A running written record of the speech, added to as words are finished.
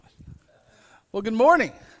Well, good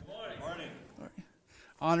morning. Good morning.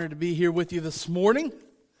 Honored to be here with you this morning.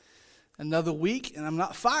 Another week, and I'm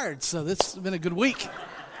not fired, so this has been a good week.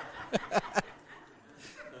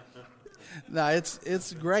 No,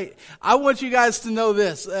 it's great. I want you guys to know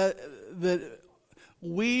this, that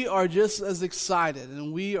we are just as excited,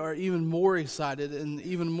 and we are even more excited and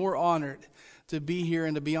even more honored to be here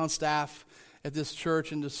and to be on staff at this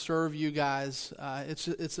church and to serve you guys.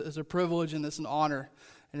 It's a privilege and it's an honor.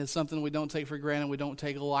 And it's something we don't take for granted, we don't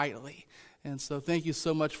take lightly. And so thank you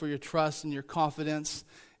so much for your trust and your confidence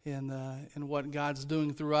in what God's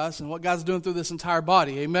doing through us and what God's doing through this entire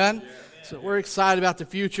body. Amen? Yeah. So we're excited about the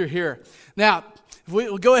future here. Now, if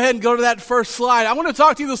we'll go ahead and go to that first slide. I want to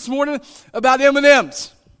talk to you this morning about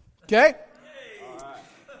M&Ms. Okay? All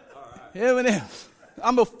right. M&Ms.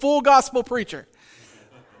 I'm a full gospel preacher.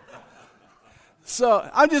 So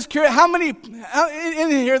I'm just curious, how many in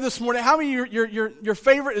here this morning? How many your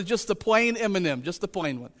favorite is just the plain M&M, just the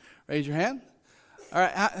plain one? Raise your hand. All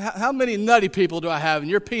right. How many nutty people do I have in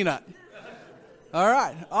your peanut? All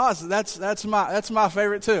right, awesome. That's my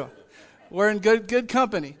favorite too. We're in good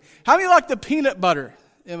company. How many like the peanut butter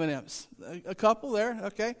M&Ms? A couple there.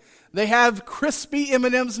 Okay. They have crispy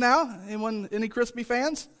M&Ms now. Any crispy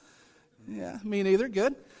fans? Yeah, me neither.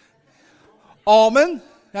 Good. Almond.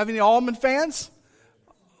 Have any almond fans?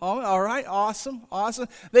 All right, awesome.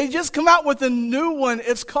 They just come out with a new one.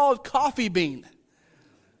 It's called Coffee Bean.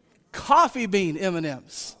 Coffee Bean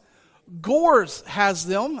M&Ms. Gore's has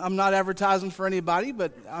them. I'm not advertising for anybody,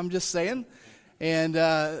 but I'm just saying. And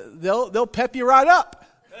they'll pep you right up.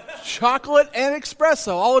 Chocolate and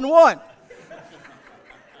espresso all in one.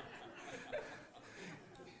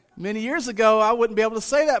 Many years ago, I wouldn't be able to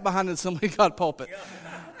say that behind somebody got pulpit.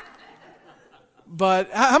 But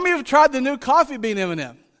how many have tried the new Coffee Bean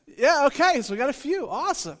M&M? Yeah, okay, so we got a few.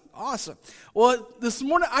 Awesome. Well, this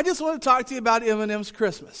morning, I just want to talk to you about M&M's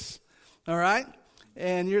Christmas, all right?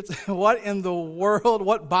 And you're what in the world,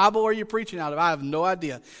 what Bible are you preaching out of? I have no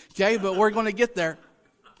idea, okay? But we're going to get there.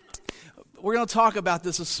 We're going to talk about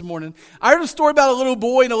this morning. I heard a story about a little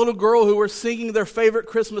boy and a little girl who were singing their favorite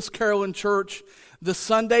Christmas carol in church the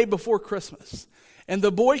Sunday before Christmas. And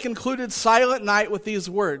the boy concluded Silent Night with these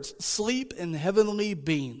words, "Sleep in heavenly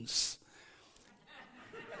beans."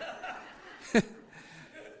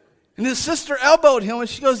 And his sister elbowed him and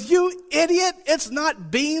she goes, "You idiot, it's not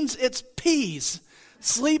beans, it's peas.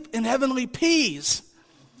 Sleep in heavenly peas."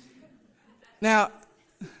 Now,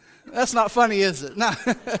 that's not funny, is it? No.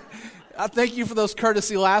 I thank you for those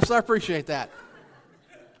courtesy laughs. I appreciate that.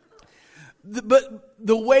 But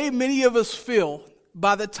the way many of us feel,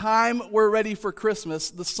 by the time we're ready for Christmas,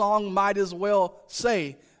 the song might as well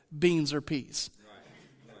say beans or peas.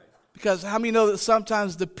 Right. Because how many know that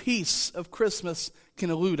sometimes the peace of Christmas can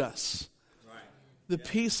elude us? Right. The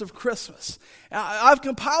peace of Christmas. Now, I've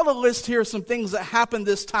compiled a list here of some things that happen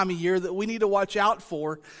this time of year that we need to watch out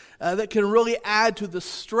for that can really add to the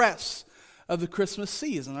stress of the Christmas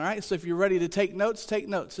season. All right, so if you're ready to take notes, take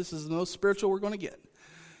notes. This is the most spiritual we're going to get.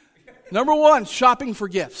 Number one, shopping for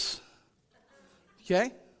gifts.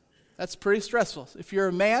 Okay? That's pretty stressful. If you're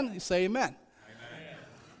a man, you say amen. Amen.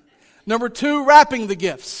 Number two, wrapping the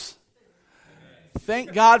gifts. Amen.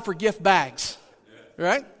 Thank God for gift bags.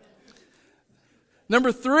 Right?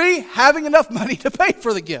 Number three, having enough money to pay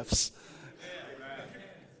for the gifts. Amen.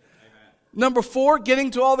 Number four,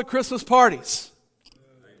 getting to all the Christmas parties.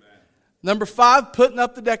 Amen. Number five, putting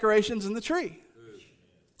up the decorations in the tree.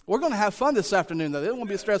 We're going to have fun this afternoon, though. It won't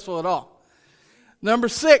be stressful at all. Number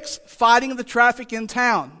six, fighting the traffic in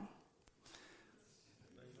town.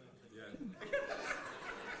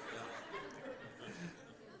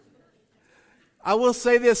 I will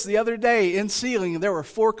say this, the other day in Sealing, there were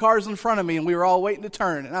 4 cars in front of me and we were all waiting to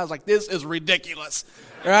turn. And I was like, this is ridiculous,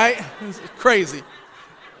 right? This is crazy.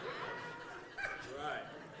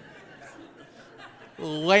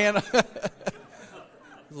 Laying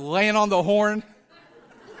on the horn.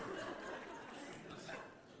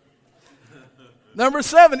 Number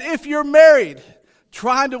 7, if you're married,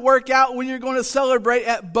 trying to work out when you're going to celebrate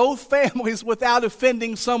at both families without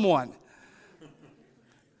offending someone.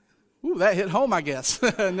 Ooh, that hit home, I guess.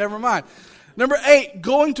 Never mind. Number 8,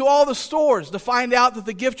 going to all the stores to find out that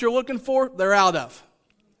the gift you're looking for, they're out of.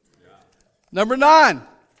 Yeah. Number 9,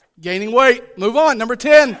 gaining weight. Move on. Number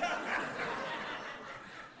 10,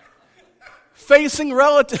 facing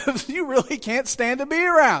relatives you really can't stand to be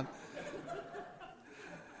around.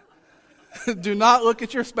 Do not look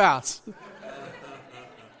at your spouse.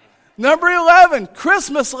 Number 11,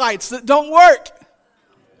 Christmas lights that don't work.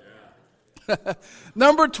 Yeah.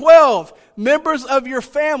 Number 12, members of your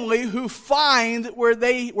family who find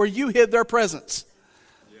where you hid their presents.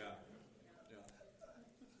 Yeah.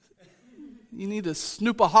 You need a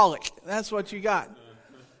snoopaholic. That's what you got.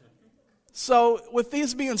 So with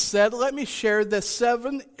these being said, let me share the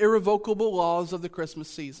 7 irrevocable laws of the Christmas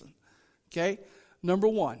season. Okay? Number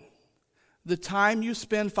 1, the time you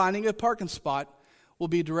spend finding a parking spot will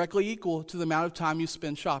be directly equal to the amount of time you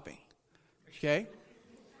spend shopping. Okay?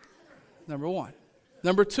 Number 1.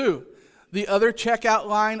 Number 2, the other checkout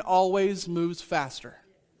line always moves faster.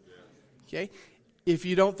 Okay? If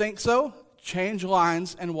you don't think so, change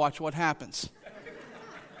lines and watch what happens.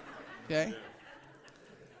 Okay?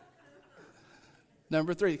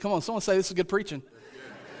 Number 3, come on, someone say this is good preaching.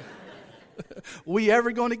 We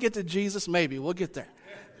ever going to get to Jesus? Maybe. We'll get there.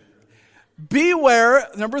 Beware,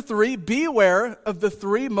 number 3, beware of the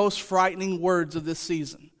 3 most frightening words of this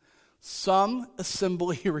season. Some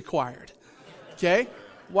assembly required. Okay?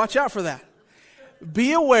 Watch out for that.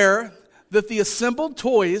 Be aware that the assembled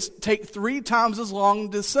toys take 3 times as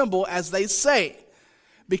long to assemble as they say,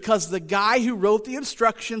 because the guy who wrote the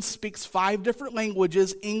instructions speaks 5 different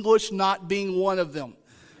languages, English not being one of them.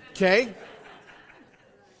 Okay?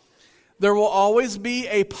 There will always be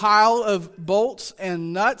a pile of bolts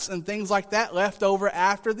and nuts and things like that left over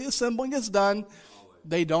after the assembling is done.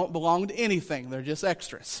 They don't belong to anything. They're just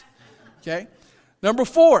extras. Okay? Number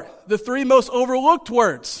 4, the 3 most overlooked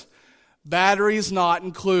words. Batteries not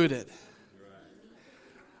included.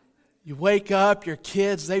 You wake up, your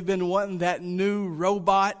kids, they've been wanting that new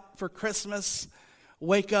robot for Christmas.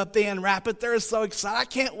 Wake up, they unwrap it. They're so excited. I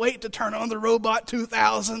can't wait to turn on the Robot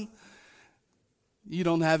 2000. You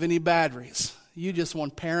don't have any batteries. You just won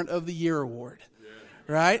Parent of the Year award.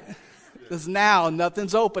 Yeah. Right? Because now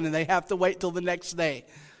nothing's open and they have to wait till the next day.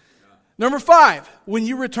 Yeah. Number 5, when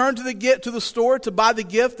you return to the store to buy the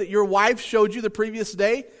gift that your wife showed you the previous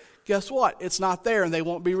day, guess what? It's not there and they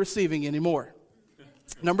won't be receiving anymore.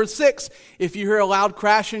 Number 6, if you hear a loud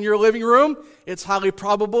crash in your living room, it's highly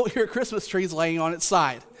probable your Christmas tree is laying on its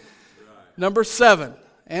side. Right. Number 7,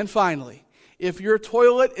 and finally, if your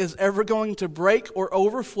toilet is ever going to break or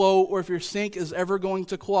overflow, or if your sink is ever going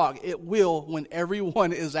to clog, it will when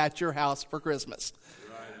everyone is at your house for Christmas.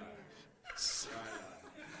 Right. Does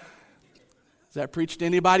that preach to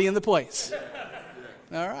anybody in the place?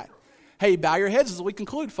 All right. Hey, bow your heads as we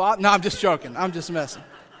conclude, Father. No, I'm just joking. I'm just messing.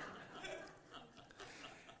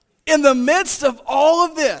 In the midst of all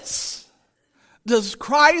of this, does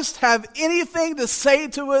Christ have anything to say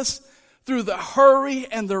to us through the hurry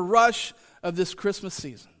and the rush of this Christmas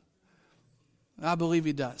season? I believe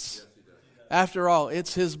he does. Yes, he does. After all,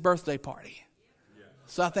 it's his birthday party. Yeah.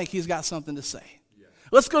 So I think he's got something to say. Yeah.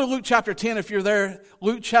 Let's go to Luke chapter 10 if you're there.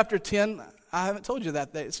 Luke chapter 10. I haven't told you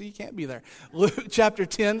that, so you can't be there. Luke chapter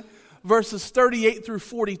 10, verses 38 through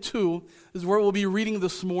 42 is where we'll be reading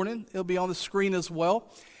this morning. It'll be on the screen as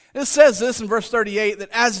well. It says this in verse 38, that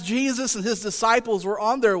as Jesus and his disciples were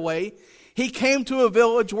on their way, he came to a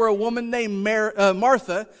village where a woman named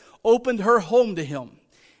Martha opened her home to him.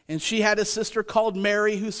 And she had a sister called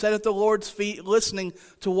Mary who sat at the Lord's feet listening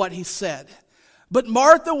to what he said. But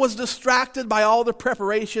Martha was distracted by all the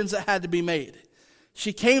preparations that had to be made.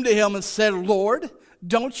 She came to him and said, Lord,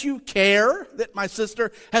 don't you care that my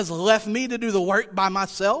sister has left me to do the work by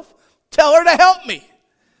myself? Tell her to help me.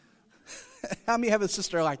 How many have a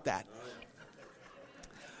sister like that?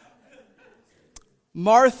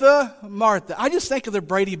 Martha, Martha. I just think of the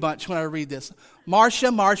Brady Bunch when I read this.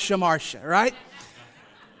 Marcia, Marcia, Marcia, right?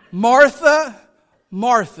 Martha,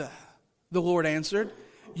 Martha, the Lord answered.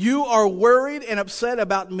 You are worried and upset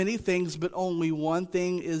about many things, but only one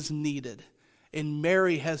thing is needed. And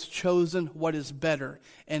Mary has chosen what is better,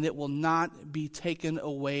 and it will not be taken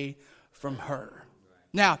away from her.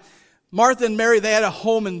 Now, Martha and Mary, they had a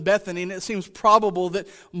home in Bethany, and it seems probable that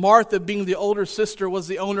Martha, being the older sister, was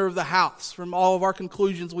the owner of the house. From all of our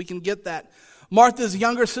conclusions, we can get that. Martha's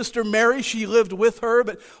younger sister, Mary, she lived with her,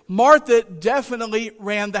 but Martha definitely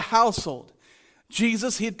ran the household.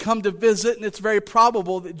 Jesus, he had come to visit, and it's very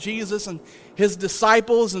probable that Jesus and his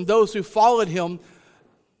disciples and those who followed him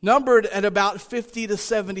numbered at about 50 to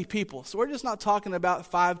 70 people. So we're just not talking about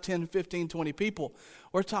 5, 10, 15, 20 people.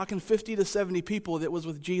 We're talking 50 to 70 people that was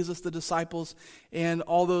with Jesus, the disciples, and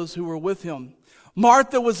all those who were with him.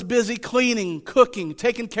 Martha was busy cleaning, cooking,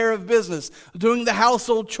 taking care of business, doing the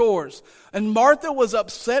household chores. And Martha was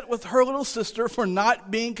upset with her little sister for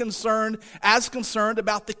not being as concerned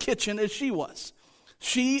about the kitchen as she was.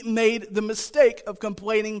 She made the mistake of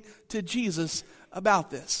complaining to Jesus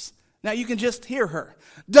about this. Now you can just hear her.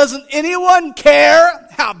 Doesn't anyone care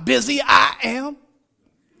how busy I am?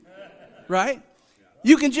 Right?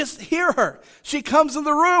 You can just hear her. She comes in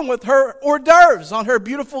the room with her hors d'oeuvres on her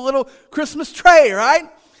beautiful little Christmas tray, right?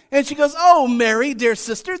 And she goes, oh, Mary, dear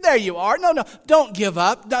sister, there you are. No, don't give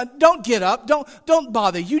up. Don't get up. Don't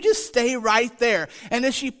bother. You just stay right there. And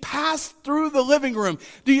as she passed through the living room,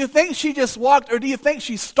 do you think she just walked or do you think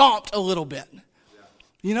she stomped a little bit?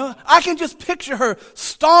 You know, I can just picture her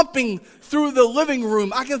stomping through the living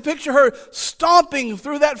room. I can picture her stomping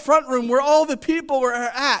through that front room where all the people were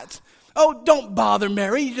at. Oh, don't bother,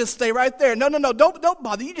 Mary. You just stay right there. No, don't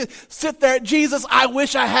bother. You just sit there. Jesus, I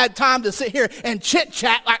wish I had time to sit here and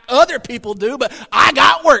chit-chat like other people do, but I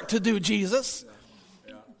got work to do, Jesus.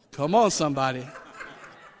 Yeah. Come on, somebody.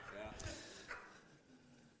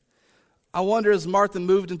 I wonder as Martha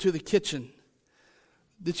moved into the kitchen,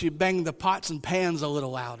 did she bang the pots and pans a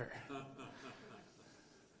little louder?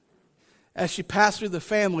 As she passed through the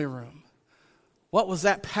family room, what was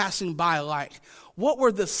that passing by like? What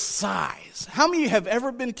were the sighs? How many of you have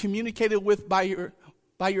ever been communicated with by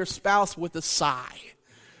your spouse with a sigh?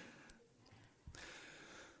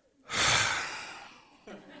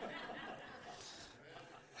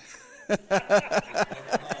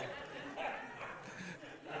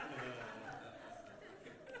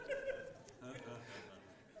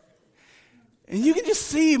 And you can just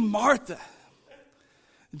see Martha.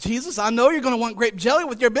 Jesus, I know you're going to want grape jelly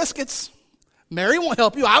with your biscuits. Mary won't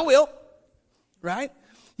help you. I will. Right?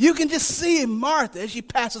 You can just see Martha as she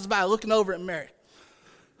passes by looking over at Mary.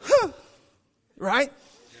 Right?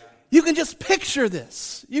 You can just picture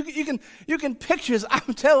this. You can picture this.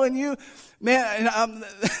 I'm telling you, man,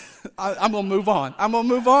 I'm going to move on. I'm going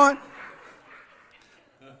to move on.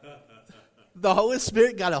 The Holy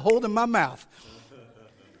Spirit got a hold of my mouth.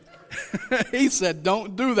 He said,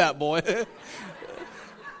 don't do that, boy.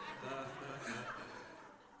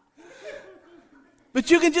 But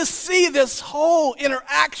you can just see this whole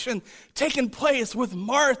interaction taking place with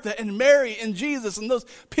Martha and Mary and Jesus and those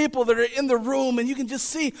people that are in the room. And you can just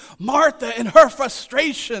see Martha and her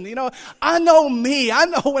frustration. You know, I know me. I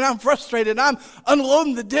know when I'm frustrated, I'm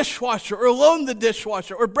unloading the dishwasher or loading the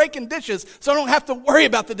dishwasher or breaking dishes so I don't have to worry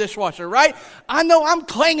about the dishwasher, right? I know I'm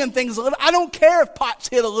clanging things a little. I don't care if pots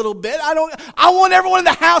hit a little bit. I want everyone in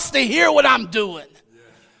the house to hear what I'm doing,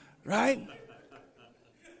 right?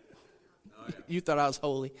 You thought I was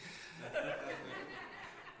holy.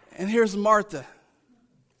 And here's Martha.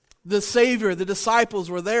 The Savior, the disciples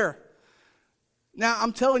were there. Now,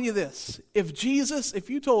 I'm telling you this. If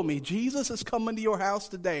you told me Jesus is coming to your house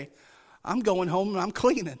today, I'm going home and I'm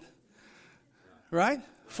cleaning. Right?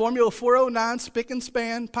 Formula 409, spick and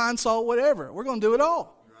span, pine salt, whatever. We're going to do it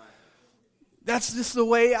all. That's just the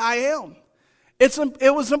way I am.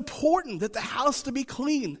 It was important that the house to be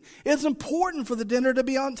clean. It's important for the dinner to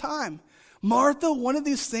be on time. Martha wanted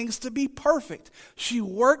these things to be perfect. She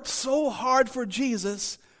worked so hard for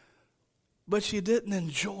Jesus, but she didn't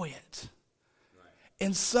enjoy it.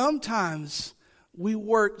 And sometimes we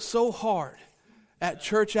work so hard at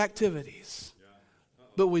church activities,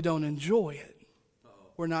 but we don't enjoy it.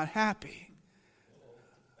 We're not happy.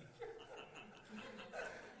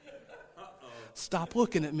 Stop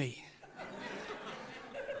looking at me.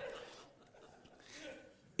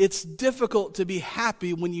 It's difficult to be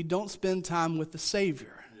happy when you don't spend time with the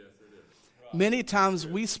Savior. Yes, it is. Many times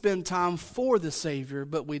we spend time for the Savior,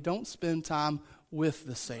 but we don't spend time with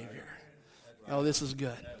the Savior. Oh, this is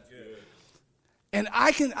good. And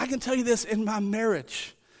I can tell you this in my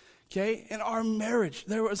marriage. Okay, in our marriage,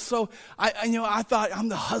 there was I thought I'm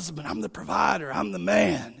the husband, I'm the provider, I'm the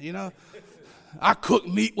man. You know, I cook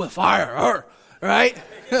meat with fire, right?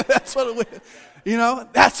 That's what it was. You know,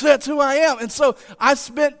 that's who I am. And so I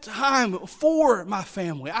spent time for my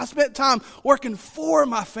family. I spent time working for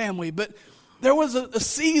my family. But there was a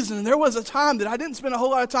season, there was a time that I didn't spend a whole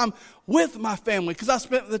lot of time with my family because I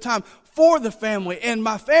spent the time for the family. And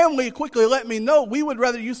my family quickly let me know we would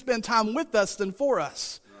rather you spend time with us than for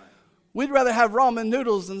us. Right. We'd rather have ramen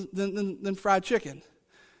noodles than fried chicken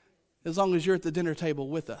as long as you're at the dinner table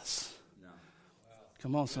with us. No. Wow.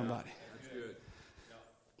 Come on, somebody. Yeah.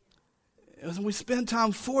 We spend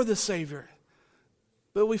time for the Savior,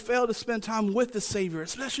 but we fail to spend time with the Savior,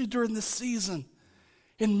 especially during this season.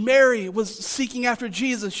 And Mary was seeking after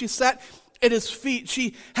Jesus. She sat at his feet.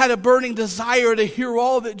 She had a burning desire to hear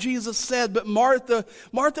all that Jesus said. But Martha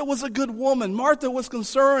was a good woman. Martha was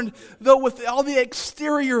concerned, though, with all the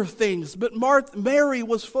exterior things. But Mary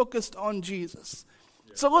was focused on Jesus.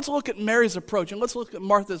 So let's look at Mary's approach, and let's look at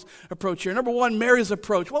Martha's approach here. Number one, Mary's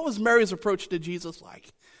approach. What was Mary's approach to Jesus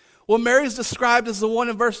like? Well, Mary's described as the one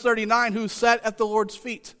in verse 39 who sat at the Lord's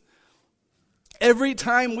feet. Every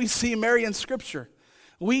time we see Mary in Scripture,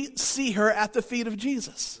 we see her at the feet of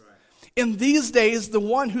Jesus. Right. In these days, the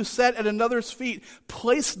one who sat at another's feet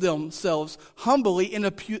placed themselves humbly in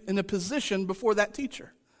a position before that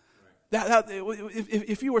teacher.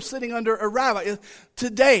 If you were sitting under a rabbi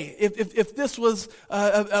today, if this was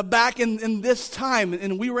back in this time,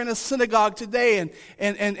 and we were in a synagogue today,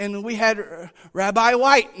 and we had Rabbi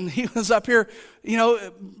White, and he was up here,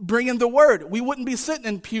 bringing the word, we wouldn't be sitting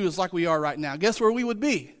in pews like we are right now. Guess where we would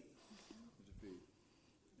be?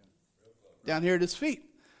 Down here at his feet.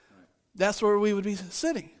 That's where we would be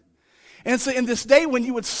sitting. And so in this day when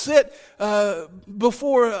you would sit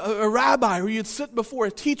before a rabbi, or you'd sit before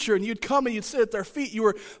a teacher, and you'd come and you'd sit at their feet, you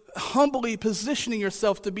were humbly positioning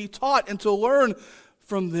yourself to be taught and to learn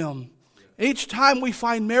from them. Each time we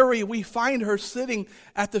find Mary, we find her sitting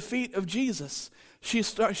at the feet of Jesus.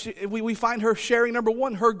 We find her sharing, number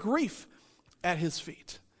one, her grief at his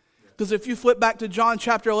feet. Because if you flip back to John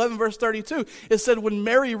chapter 11, verse 32, it said, when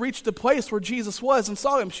Mary reached the place where Jesus was and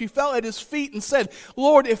saw him, she fell at his feet and said,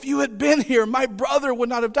 Lord, if you had been here, my brother would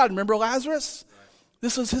not have died. Remember Lazarus? Right.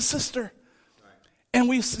 This was his sister. Right. And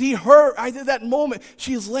we see her, right at that moment,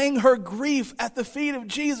 she's laying her grief at the feet of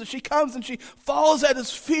Jesus. She comes and she falls at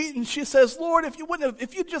his feet and she says, Lord, if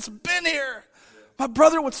you'd just been here, my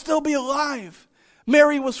brother would still be alive.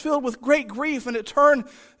 Mary was filled with great grief, and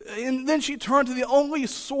then she turned to the only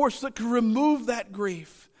source that could remove that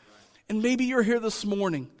grief. And maybe you're here this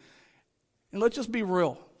morning, and let's just be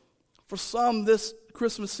real. For some, this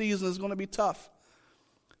Christmas season is going to be tough.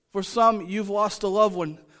 For some, you've lost a loved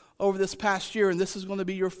one over this past year, and this is going to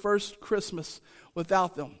be your first Christmas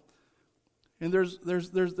without them. And there's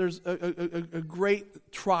a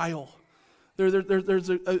great trial. There's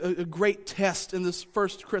a great test in this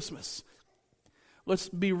first Christmas. Let's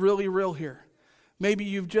be really real here. Maybe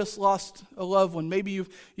you've just lost a loved one. Maybe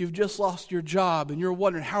you've just lost your job, and you're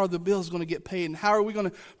wondering, how are the bills going to get paid? And how are we going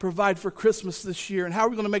to provide for Christmas this year? And how are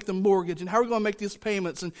we going to make the mortgage? And how are we going to make these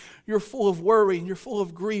payments? And you're full of worry, and you're full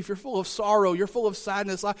of grief. You're full of sorrow. You're full of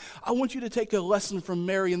sadness. I want you to take a lesson from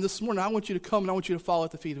Mary, and this morning I want you to come and I want you to fall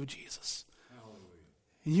at the feet of Jesus. Hallelujah.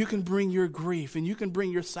 And you can bring your grief, and you can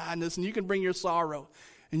bring your sadness, and you can bring your sorrow,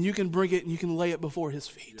 and you can bring it and you can lay it before his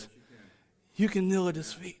feet. Yes. You can kneel at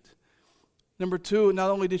his feet. Number two,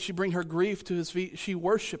 not only did she bring her grief to his feet, she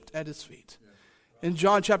worshiped at his feet. In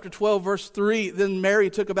John chapter 12, verse 3, then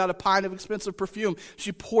Mary took about a pint of expensive perfume.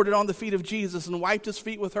 She poured it on the feet of Jesus and wiped his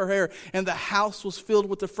feet with her hair, and the house was filled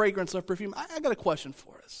with the fragrance of perfume. I got a question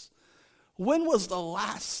for us. When was the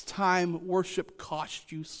last time worship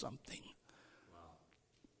cost you something?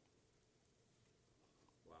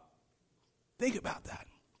 Wow. Think about that.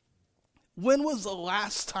 When was the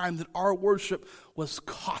last time that our worship was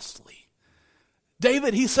costly?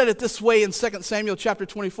 David, he said it this way in 2 Samuel chapter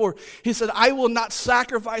 24. He said, I will not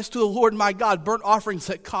sacrifice to the Lord my God burnt offerings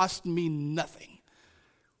that cost me nothing.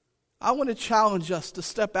 I want to challenge us to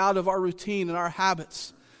step out of our routine and our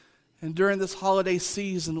habits, and during this holiday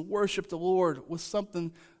season, worship the Lord with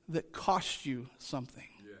something that cost you something.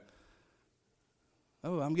 Yeah.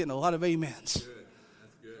 Oh, I'm getting a lot of amens. Good.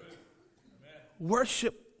 That's good.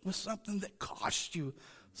 Worship with something that costs you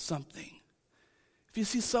something. If you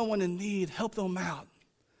see someone in need, help them out.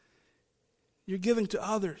 You're giving to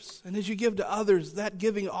others. And as you give to others, that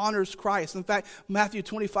giving honors Christ. In fact, Matthew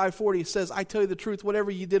 25:40 says, I tell you the truth, whatever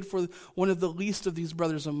you did for one of the least of these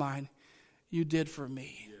brothers of mine, you did for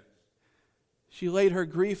me. Yes. She laid her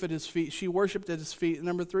grief at his feet. She worshiped at his feet. And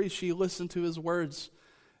number three, she listened to his words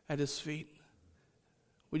at his feet.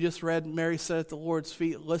 We just read Mary sat at the Lord's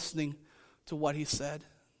feet listening to what he said.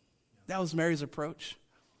 That was Mary's approach.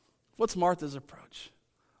 What's Martha's approach?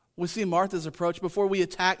 We see Martha's approach. Before we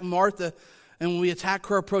attack Martha and when we attack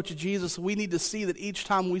her approach to Jesus, we need to see that each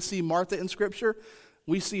time we see Martha in Scripture,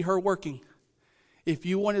 we see her working. If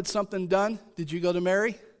you wanted something done, did you go to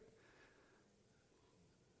Mary?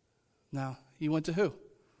 No. You went to who?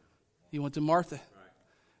 You went to Martha. Right.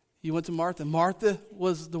 You went to Martha. Martha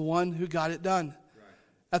was the one who got it done. Right.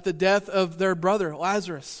 At the death of their brother,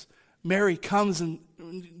 Lazarus, Mary comes and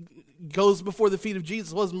goes before the feet of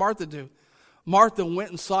Jesus. What does Martha do? Martha went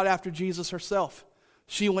and sought after Jesus herself.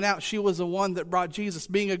 She went out. She was the one that brought Jesus.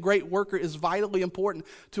 Being a great worker is vitally important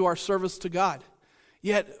to our service to God.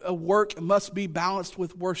 Yet a work must be balanced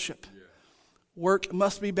with worship. Work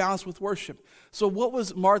must be balanced with worship. So what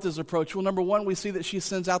was Martha's approach? Well, number one, we see that she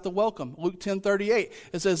sends out the welcome. Luke 10:38,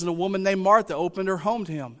 it says, and a woman named Martha opened her home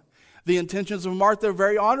to him. The intentions of Martha are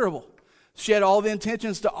very honorable. She had all the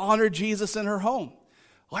intentions to honor Jesus in her home.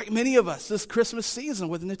 Like many of us, this Christmas season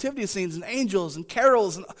with nativity scenes and angels and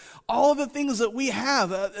carols and all of the things that we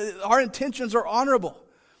have, our intentions are honorable.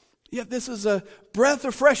 Yet this is a breath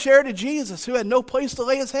of fresh air to Jesus, who had no place to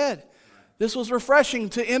lay his head. This was refreshing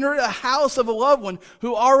to enter a house of a loved one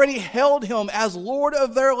who already held him as Lord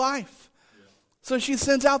of their life. So she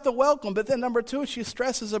sends out the welcome, but then number 2, she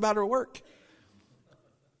stresses about her work.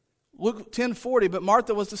 Luke 10:40, but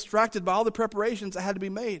Martha was distracted by all the preparations that had to be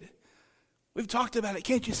made. We've talked about it.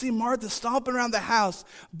 Can't you see Martha stomping around the house,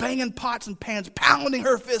 banging pots and pans, pounding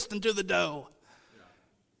her fist into the dough?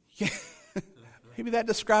 Yeah. Maybe that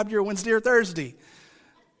described your Wednesday or Thursday.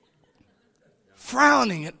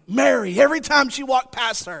 Frowning at Mary every time she walked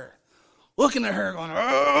past her. Looking at her going, "Ugh,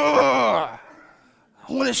 I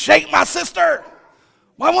want to shake my sister.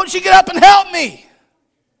 Why won't she get up and help me?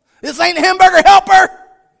 This ain't hamburger helper."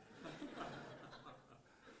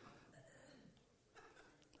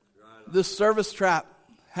 This service trap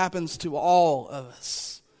happens to all of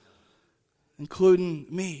us, including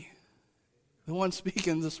me, the one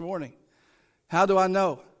speaking this morning. How do I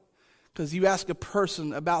know? Because you ask a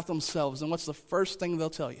person about themselves, and what's the first thing they'll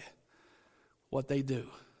tell you? What they do.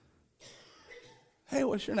 "Hey,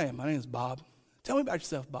 what's your name?" "My name is Bob." "Tell me about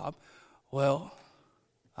yourself, Bob." "Well,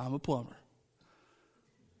 I'm a plumber."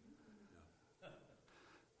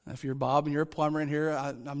 If you're Bob and you're a plumber in here,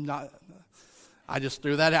 I'm not. I just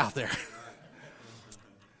threw that out there.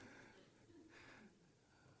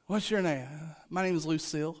 "What's your name?" "My name is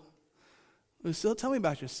Lucille." "Lucille, tell me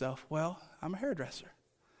about yourself." "Well, I'm a hairdresser."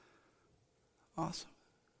 "Awesome.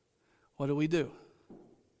 What do?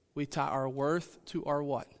 We tie our worth to our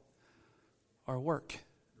what? Our work.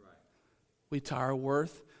 Right. We tie our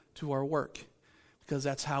worth to our work because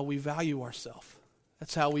that's how we value ourselves.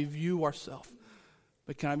 That's how we view ourselves.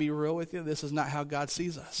 But can I be real with you? This is not how God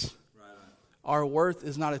sees us. Right. Our worth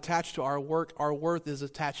is not attached to our work. Our worth is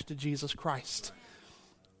attached to Jesus Christ. Right.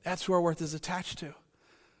 That's who our worth is attached to.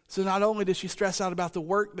 So not only does she stress out about the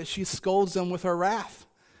work, but she scolds them with her wrath.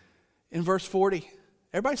 In verse 40.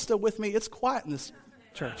 Everybody still with me? It's quiet in this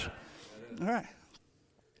church. All right.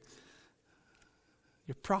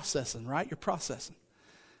 You're processing, right? You're processing.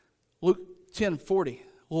 Luke 10:40.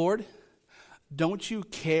 "Lord, don't you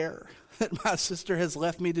care that my sister has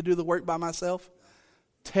left me to do the work by myself?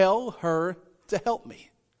 Tell her to help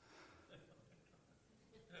me."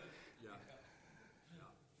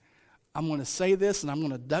 I'm going to say this, and I'm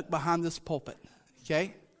going to duck behind this pulpit,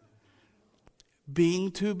 okay?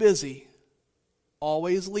 Being too busy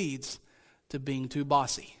always leads to being too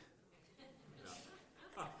bossy.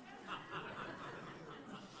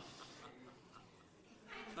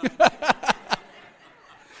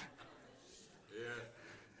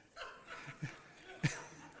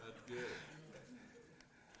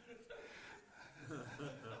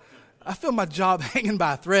 I feel my job hanging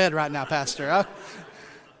by a thread right now, Pastor.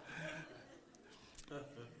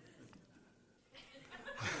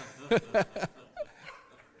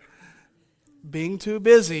 Being too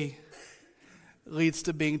busy leads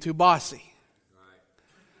to being too bossy.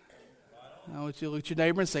 Right. I want you to look at your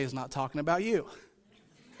neighbor and say, "He's not talking about you."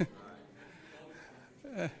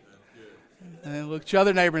 And then look at your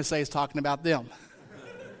other neighbor and say, "He's talking about them."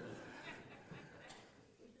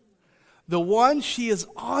 The one she is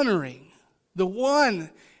honoring, the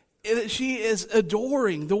one that she is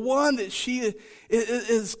adoring, the one that she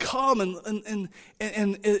is come and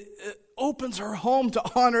it opens her home to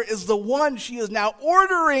honor is the one she is now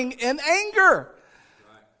ordering in anger.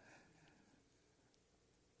 Right.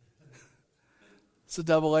 It's a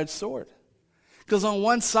double-edged sword. Because on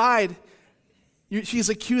one side, she's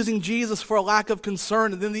accusing Jesus for a lack of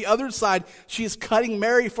concern, and then the other side, she's cutting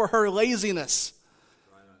Mary for her laziness.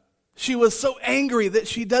 She was so angry that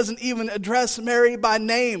she doesn't even address Mary by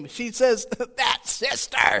name. She says, "That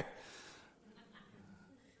sister.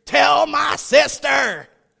 Tell my sister.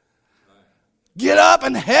 Get up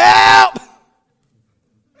and help."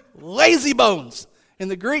 Lazy bones. In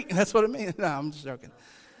the Greek, that's what it means. No, I'm just joking.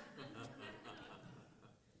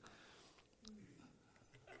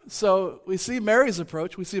 So we see Mary's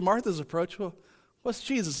approach. We see Martha's approach. Well, what's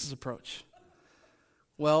Jesus' approach?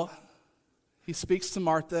 Well, he speaks to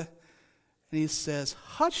Martha and he says,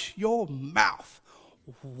 "Hush your mouth,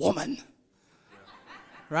 woman."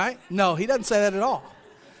 Right? No, he doesn't say that at all.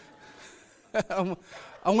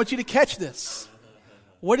 I want you to catch this.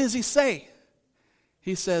 What does he say?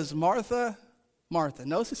 He says, "Martha, Martha."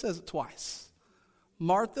 Notice he says it twice.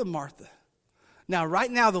 "Martha, Martha." Now,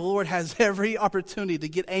 right now, the Lord has every opportunity to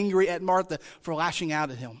get angry at Martha for lashing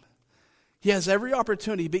out at him. He has every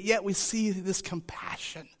opportunity, but yet we see this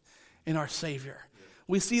compassion in our Savior.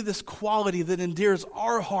 We see this quality that endears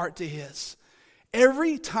our heart to his.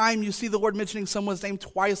 Every time you see the Lord mentioning someone's name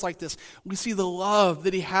twice like this, we see the love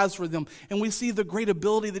that he has for them, and we see the great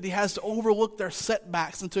ability that he has to overlook their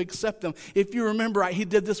setbacks and to accept them. If you remember, he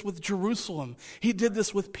did this with Jerusalem. He did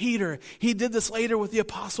this with Peter. He did this later with the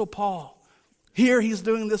Apostle Paul. Here he's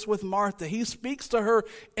doing this with Martha. He speaks to her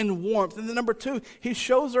in warmth. And then number 2, he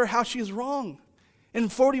shows her how she's wrong. In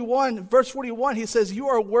verse 41, he says, you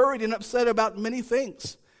are worried and upset about many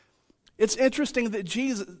things. It's interesting that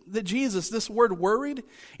Jesus, this word worried,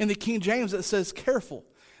 in the King James it says careful.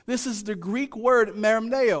 This is the Greek word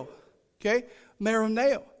merimneo, okay?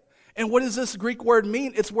 Merimneo. And what does this Greek word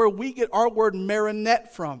mean? It's where we get our word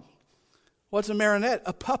marionette from. What's a marionette?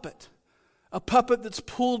 A puppet. A puppet that's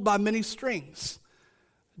pulled by many strings.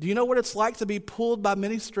 Do you know what it's like to be pulled by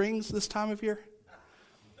many strings this time of year?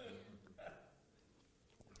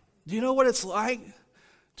 Do you know what it's like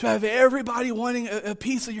to have everybody wanting a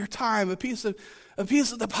piece of your time, a piece of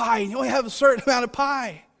the pie, and you only have a certain amount of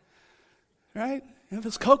pie, right? And if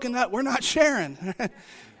it's coconut, we're not sharing.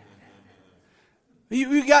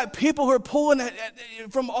 You got people who are pulling it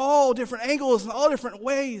from all different angles and all different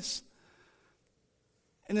ways.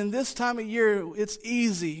 And in this time of year, it's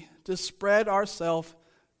easy to spread ourselves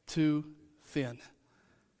too thin.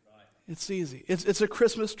 It's easy. It's a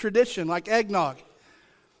Christmas tradition, like eggnog.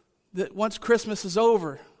 That once Christmas is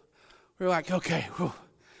over, we're like, okay,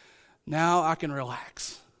 now I can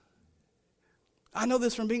relax. I know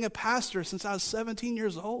this from being a pastor since I was 17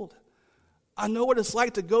 years old. I know what it's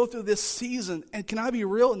like to go through this season, and can I be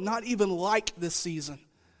real? Not even like this season.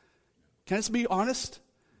 Can I just be honest?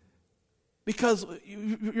 Because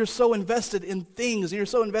you're so invested in things, and you're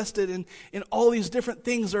so invested in all these different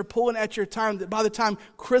things that are pulling at your time that by the time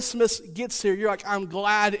Christmas gets here, you're like, I'm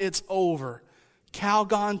glad it's over.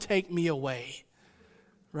 Calgon, take me away.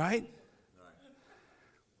 Right?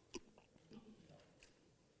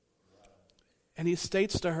 And he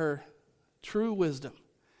states to her true wisdom.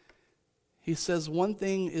 He says one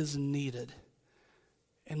thing is needed,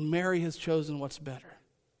 and Mary has chosen what's better,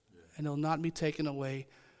 and it'll not be taken away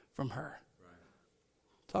from her.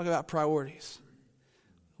 Talk about priorities.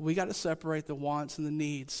 We got to separate the wants and the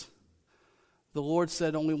needs. The Lord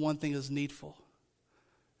said only one thing is needful.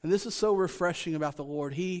 And this is so refreshing about the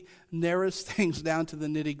Lord. He narrows things down to the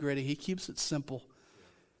nitty-gritty. He keeps it simple.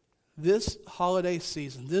 This holiday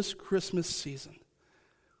season, this Christmas season,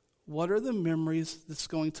 what are the memories that's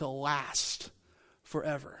going to last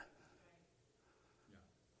forever?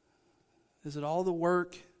 Is it all the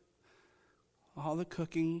work, all the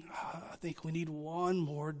cooking? I think we need 1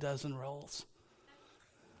 more dozen rolls.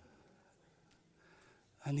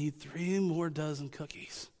 I need 3 more dozen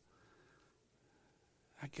cookies.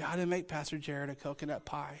 I got to make Pastor Jared a coconut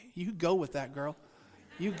pie. You go with that, girl.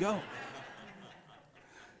 You go.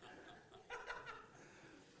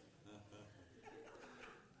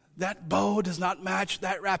 That bow does not match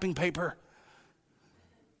that wrapping paper.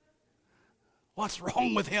 What's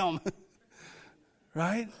wrong with him?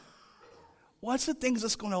 Right? What's the things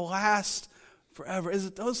that's going to last forever? Is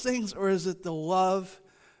it those things, or is it the love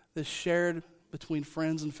that's shared between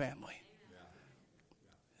friends and family?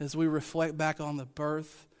 As we reflect back on the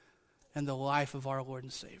birth and the life of our Lord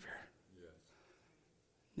and Savior. Yes.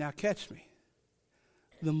 Now catch me.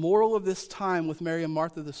 The moral of this time with Mary and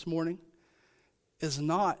Martha this morning is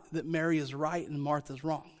not that Mary is right and Martha's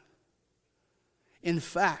wrong. In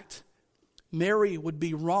fact, Mary would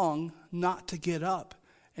be wrong not to get up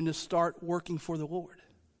and to start working for the Lord.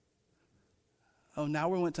 Oh, now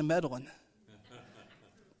we went to meddling.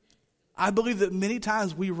 I believe that many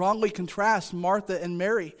times we wrongly contrast Martha and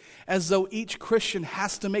Mary as though each Christian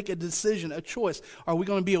has to make a decision, a choice. Are we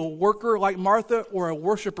going to be a worker like Martha or a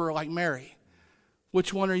worshiper like Mary?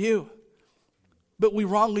 Which one are you? But we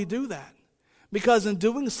wrongly do that because in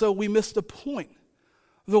doing so, we miss the point.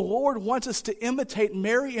 The Lord wants us to imitate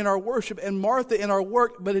Mary in our worship and Martha in our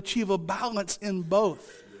work, but achieve a balance in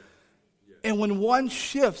both. And when one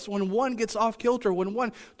shifts, when one gets off kilter, when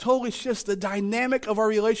one totally shifts, the dynamic of our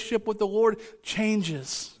relationship with the Lord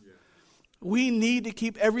changes. We need to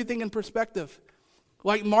keep everything in perspective.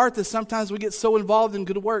 Like Martha, sometimes we get so involved in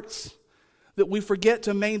good works that we forget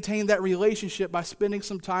to maintain that relationship by spending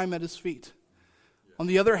some time at His feet. On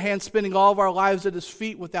the other hand, spending all of our lives at His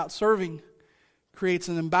feet without serving creates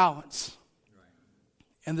an imbalance.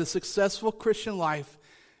 And the successful Christian life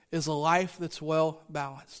is a life that's well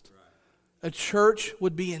balanced. A church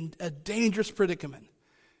would be in a dangerous predicament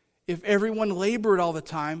if everyone labored all the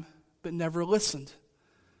time but never listened.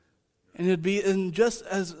 And it would be in just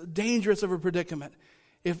as dangerous of a predicament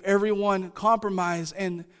if everyone compromised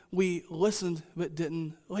and we listened but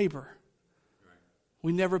didn't labor.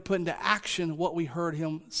 We never put into action what we heard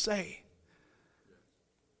Him say.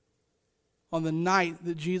 On the night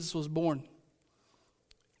that Jesus was born,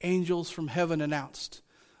 angels from heaven announced,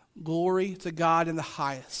 "Glory to God in the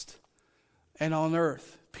highest, and on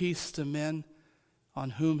earth, peace to men on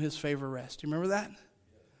whom His favor rests." Do you remember that?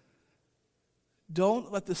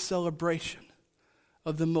 Don't let the celebration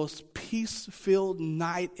of the most peace-filled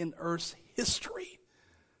night in Earth's history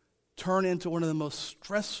turn into one of the most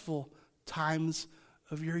stressful times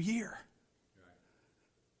of your year.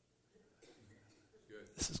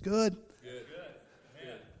 This is good.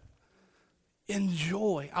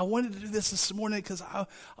 Enjoy. I wanted to do this morning because I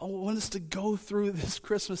want us to go through this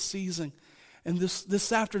Christmas season. And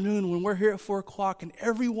this afternoon when we're here at 4 o'clock and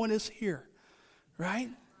everyone is here, right?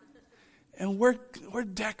 And we're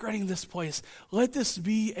decorating this place. Let this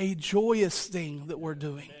be a joyous thing that we're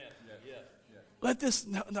doing. Let this,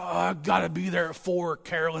 no, I've got to be there at 4.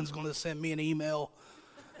 Carolyn's going to send me an email.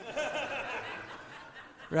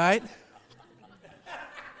 Right?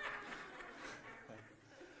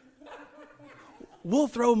 We'll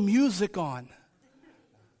throw music on.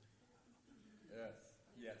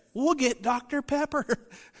 Yes. We'll get Dr. Pepper.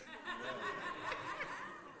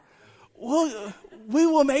 We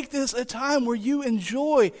will make this a time where you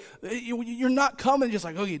enjoy. You're not coming just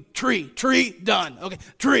like, okay, tree, done. Okay,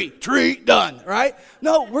 tree, done, right?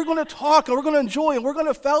 No, we're going to talk and we're going to enjoy and we're going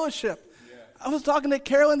to fellowship. I was talking to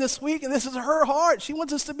Carolyn this week, and this is her heart. She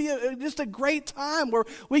wants us to be just a great time where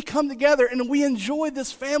we come together and we enjoy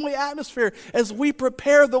this family atmosphere as we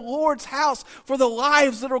prepare the Lord's house for the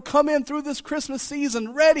lives that will come in through this Christmas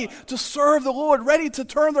season, ready to serve the Lord, ready to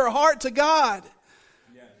turn their heart to God.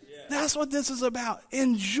 That's what this is about.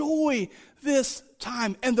 Enjoy this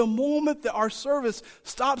time. And the moment that our service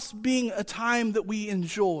stops being a time that we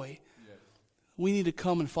enjoy, we need to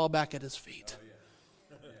come and fall back at His feet.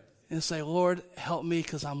 And say, Lord, help me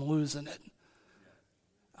because I'm losing it.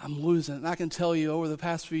 I'm losing it. And I can tell you over the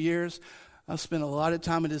past few years, I've spent a lot of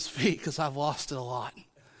time at His feet because I've lost it a lot.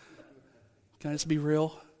 Can I just be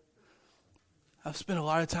real? I've spent a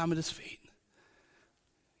lot of time at His feet.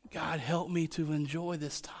 God, help me to enjoy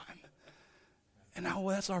this time. And now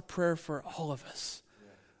that's our prayer for all of us.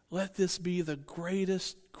 Let this be the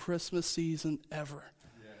greatest Christmas season ever.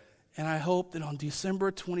 And I hope that on December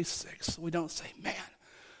 26th, we don't say, man,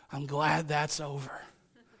 I'm glad that's over.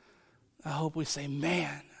 I hope we say,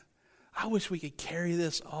 man, I wish we could carry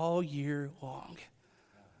this all year long.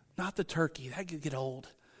 Not the turkey, that could get old,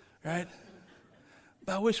 right?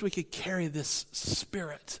 But I wish we could carry this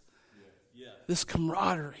spirit, this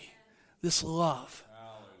camaraderie, this love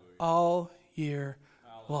all year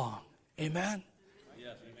long. Amen?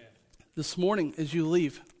 Yes, amen. This morning as you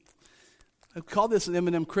leave, I called this an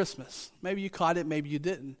M&M Christmas. Maybe you caught it, maybe you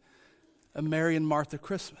didn't. A Mary and Martha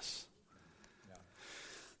Christmas.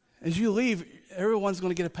 As you leave, everyone's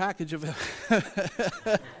going to get a package of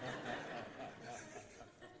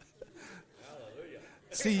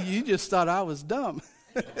See, you just thought I was dumb.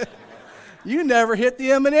 You never hit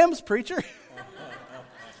the M&Ms, preacher.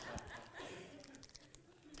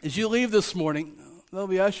 As you leave this morning, there'll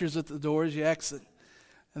be ushers at the door as you exit.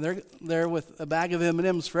 And they're there with a bag of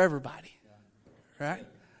M&Ms for everybody. Right?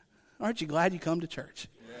 Aren't you glad you come to church?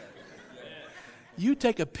 You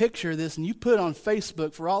take a picture of this and you put it on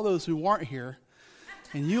Facebook for all those who weren't here,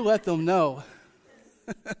 and you let them know,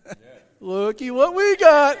 looky what we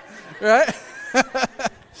got, right?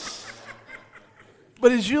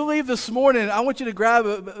 But as you leave this morning, I want you to grab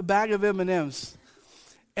a bag of M&Ms.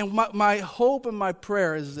 And my hope and my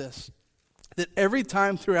prayer is this, that every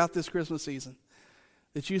time throughout this Christmas season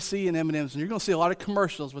that you see an M&Ms, and you're going to see a lot of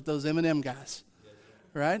commercials with those M&M guys,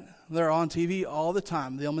 right? They're on TV all the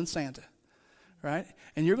time, them and Santa. Right?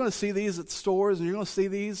 And you're going to see these at stores, and you're going to see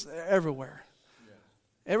these everywhere.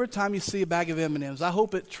 Every time you see a bag of M&Ms, I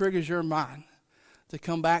hope it triggers your mind to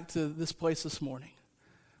come back to this place this morning.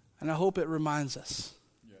 And I hope it reminds us,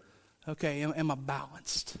 okay, am I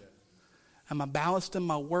balanced? Am I balanced in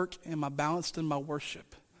my work? Am I balanced in my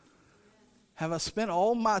worship? Have I spent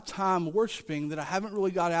all my time worshiping that I haven't really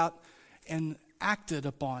got out and acted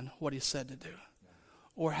upon what He said to do?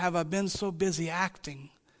 Or have I been so busy acting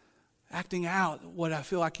out what I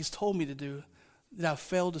feel like He's told me to do, that I've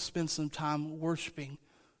failed to spend some time worshiping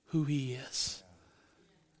who He is?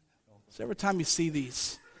 So every time you see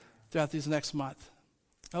these throughout these next month,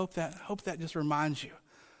 I hope that just reminds you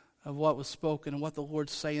of what was spoken and what the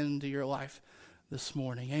Lord's saying into your life this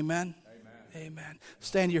morning. Amen? Amen.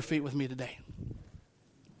 Stand to your feet with me today.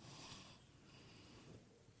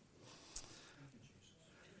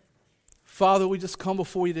 Father, we just come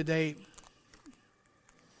before you today.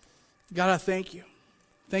 God, I thank you.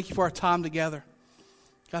 Thank you for our time together.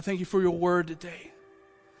 God, thank you for your word today.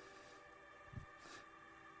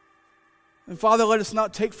 And Father, let us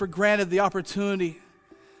not take for granted the opportunity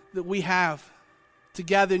that we have to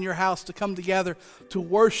gather in your house, to come together, to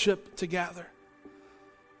worship together.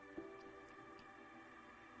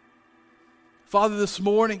 Father, this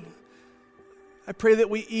morning, I pray that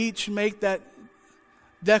we each make that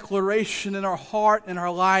declaration in our heart and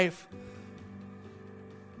our life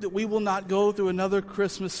that we will not go through another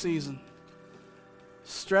Christmas season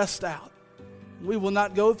stressed out. We will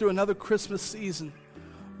not go through another Christmas season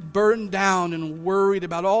burdened down and worried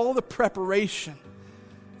about all the preparation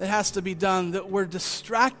that has to be done, that we're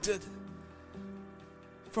distracted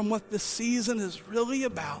from what this season is really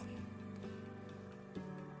about.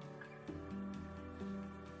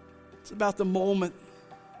 It's about the moment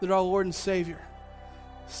that our Lord and Savior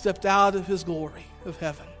stepped out of his glory of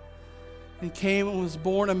heaven and came and was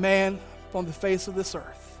born a man upon the face of this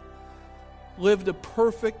earth, lived a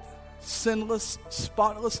perfect, sinless,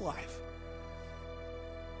 spotless life,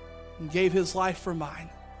 and gave his life for mine,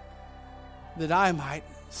 that I might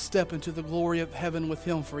step into the glory of heaven with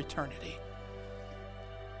him for eternity.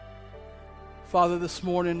 Father, this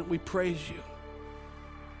morning we praise you.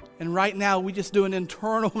 And right now we just do an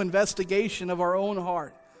internal investigation of our own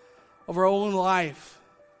heart, of our own life,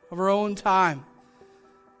 of our own time.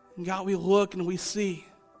 And God, we look and we see,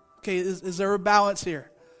 okay, is there a balance here?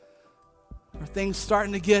 Are things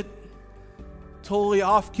starting to get totally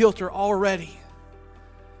off kilter already?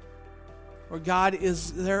 Or God,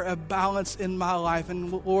 is there a balance in my life?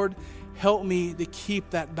 And Lord, help me to keep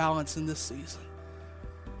that balance in this season,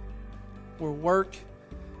 where work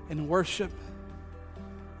and worship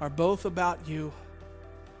are both about you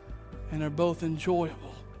and are both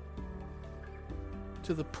enjoyable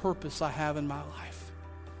to the purpose I have in my life.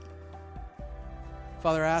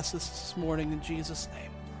 Father, I ask this morning in Jesus' name.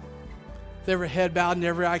 With every head bowed and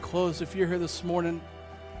every eye closed, if you're here this morning,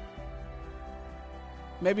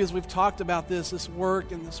 maybe as we've talked about this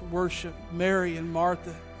work and this worship, Mary and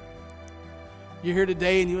Martha, you're here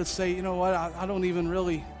today and you would say, you know what, I don't even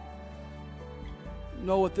really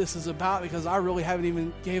know what this is about because I really haven't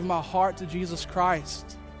even gave my heart to Jesus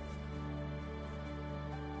Christ.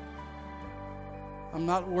 I'm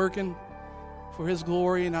not working for his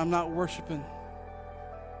glory and I'm not worshiping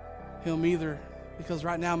him either, because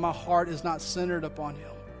right now my heart is not centered upon him.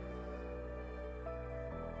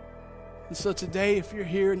 And so today, if you're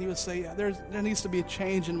here and you would say, there needs to be a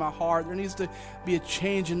change in my heart, there needs to be a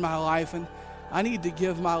change in my life, and I need to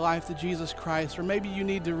give my life to Jesus Christ. Or maybe you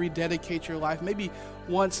need to rededicate your life. Maybe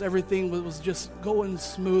once everything was just going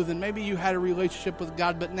smooth and maybe you had a relationship with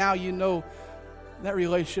God, but now you know that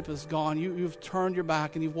relationship is gone. You've turned your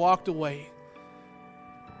back and you've walked away.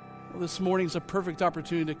 Well, this morning's a perfect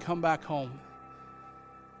opportunity to come back home.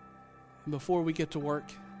 And before we get to work,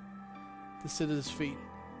 to sit at his feet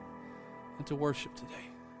and to worship today.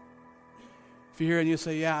 If you're here and you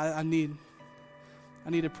say, yeah, I need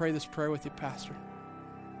to pray this prayer with you, Pastor.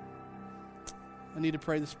 I need to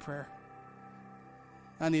pray this prayer.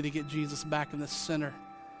 I need to get Jesus back in the center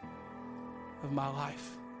of my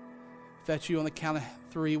life. If that's you, on the count of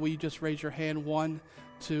 3, will you just raise your hand? 1,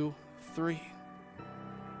 2, 3.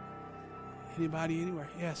 Anybody, anywhere?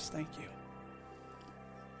 Yes, thank you.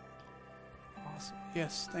 Awesome.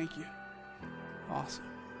 Yes, thank you. Awesome.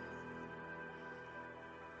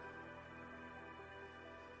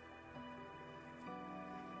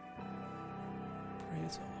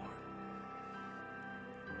 Praise the Lord.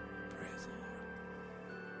 Praise the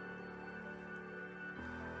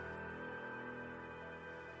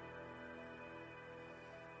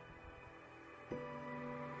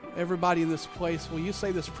Lord. Everybody in this place, will you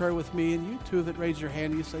say this prayer with me? And you too that raise your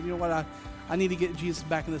hand, you say, you know what, I need to get Jesus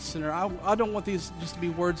back in the center. I don't want these just to be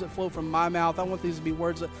words that flow from my mouth. I want these to be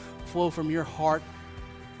words that flow from your heart.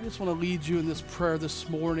 I just want to lead you in this prayer this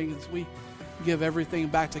morning as we give everything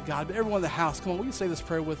back to God. But everyone in the house, come on, will you say this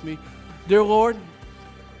prayer with me? Dear Lord,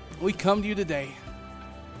 we come to you today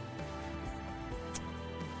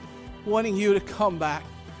wanting you to come back,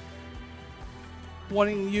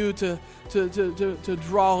 wanting you to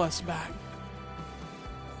draw us back.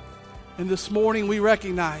 And this morning we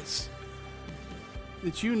recognize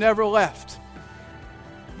that you never left,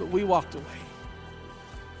 but we walked away.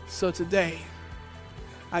 So today,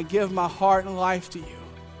 I give my heart and life to you.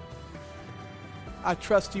 I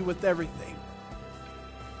trust you with everything.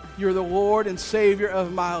 You're the Lord and Savior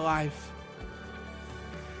of my life.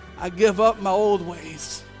 I give up my old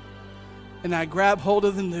ways and I grab hold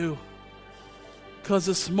of the new, because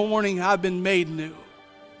this morning I've been made new.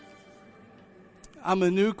 I'm a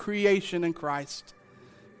new creation in Christ.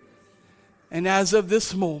 And as of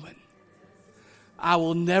this moment, I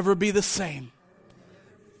will never be the same.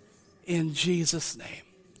 In Jesus' name.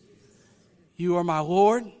 You are my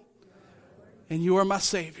Lord, and you are my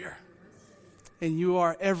Savior, and you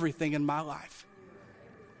are everything in my life.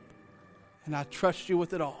 And I trust you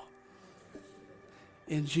with it all.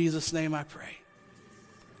 In Jesus' name I pray.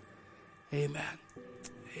 Amen.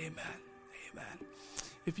 Amen. Amen.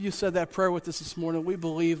 If you said that prayer with us this morning, we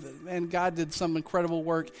believe that, man, God did some incredible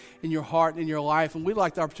work in your heart and in your life, and we'd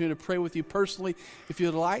like the opportunity to pray with you personally if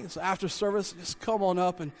you'd like. So after service, just come on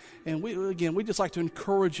up, and we just like to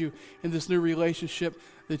encourage you in this new relationship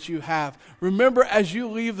that you have. Remember, as you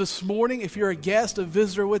leave this morning, if you're a guest, a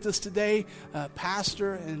visitor with us today,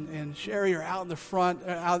 Pastor and Sherry are out in the front,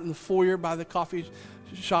 out in the foyer by the coffee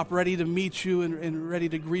shop, ready to meet you and ready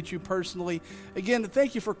to greet you personally. Again,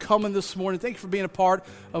 thank you for coming this morning. Thank you for being a part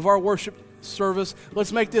of our worship service.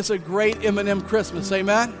 Let's make this a great M&M Christmas.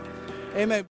 Amen? Amen.